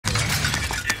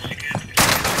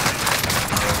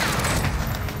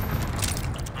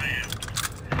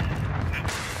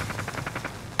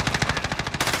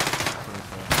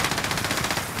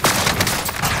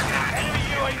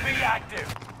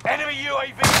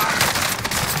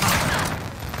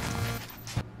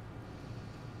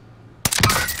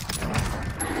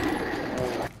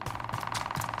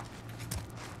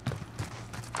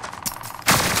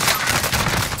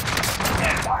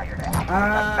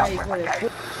Ay, hijo de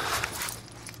puta.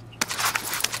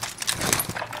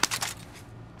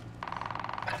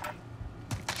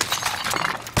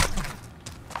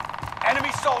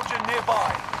 Enemy soldier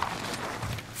nearby.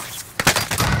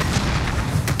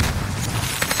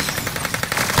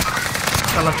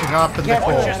 Está la chingada, pendejo.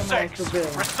 Watch your six.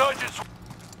 Resurgence.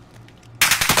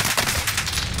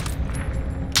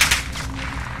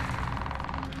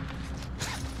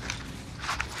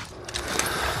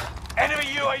 Enemy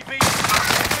UAV.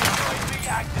 Enemy UAV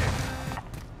active.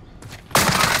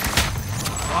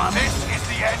 This is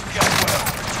the end game.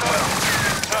 Well,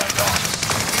 turned on.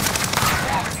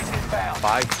 Gas is inbound.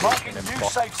 Marking a new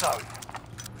safe zone.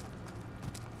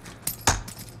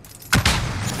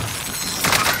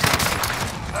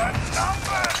 The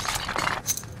numbers.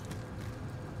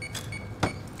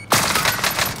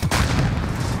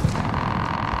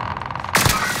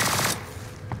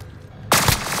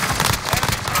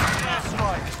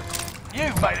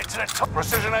 You've made it to the top.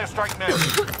 Precision airstrike now.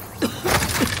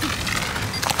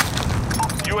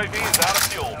 UAV is out of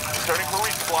fuel. Returning for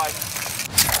resupply.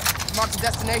 Mark the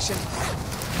destination.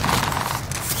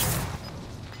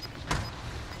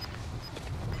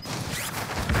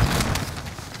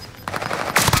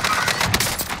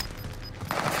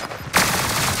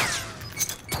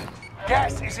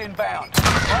 Gas is inbound.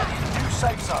 Marking a new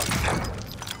safe zone.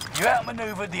 You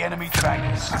outmaneuvered the enemy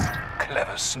trainers.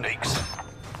 Clever sneaks.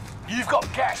 You've got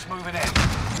gas moving in.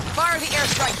 Fire the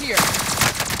airstrike here.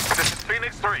 This is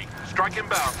Phoenix 3. Strike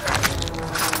inbound.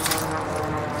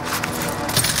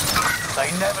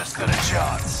 They never stood a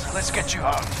chance. Let's get you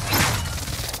home.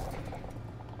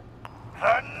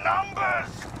 The numbers!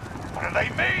 What do they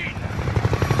mean?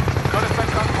 Good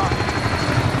effect on target.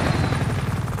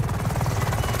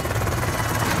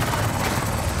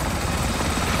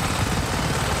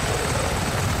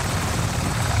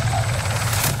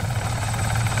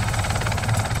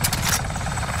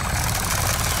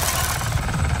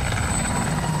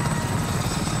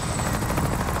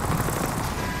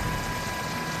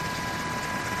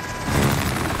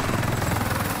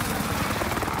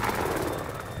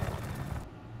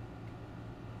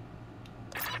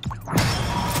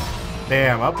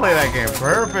 Damn, I play that game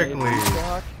perfectly.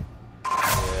 Yeah,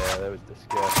 that was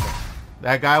disgusting.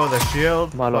 That guy with a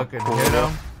shield Malo fucking culo. hit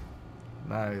him.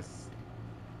 Nice.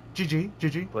 GG,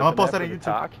 GG. I'm gonna post that on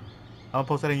YouTube. I'm gonna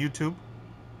post that on YouTube.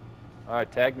 Alright,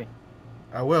 tag me.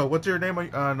 I will. What's your name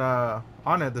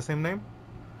on it? The same name?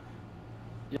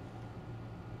 Yeah.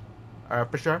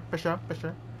 Alright, for sure, for sure, for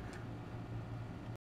sure.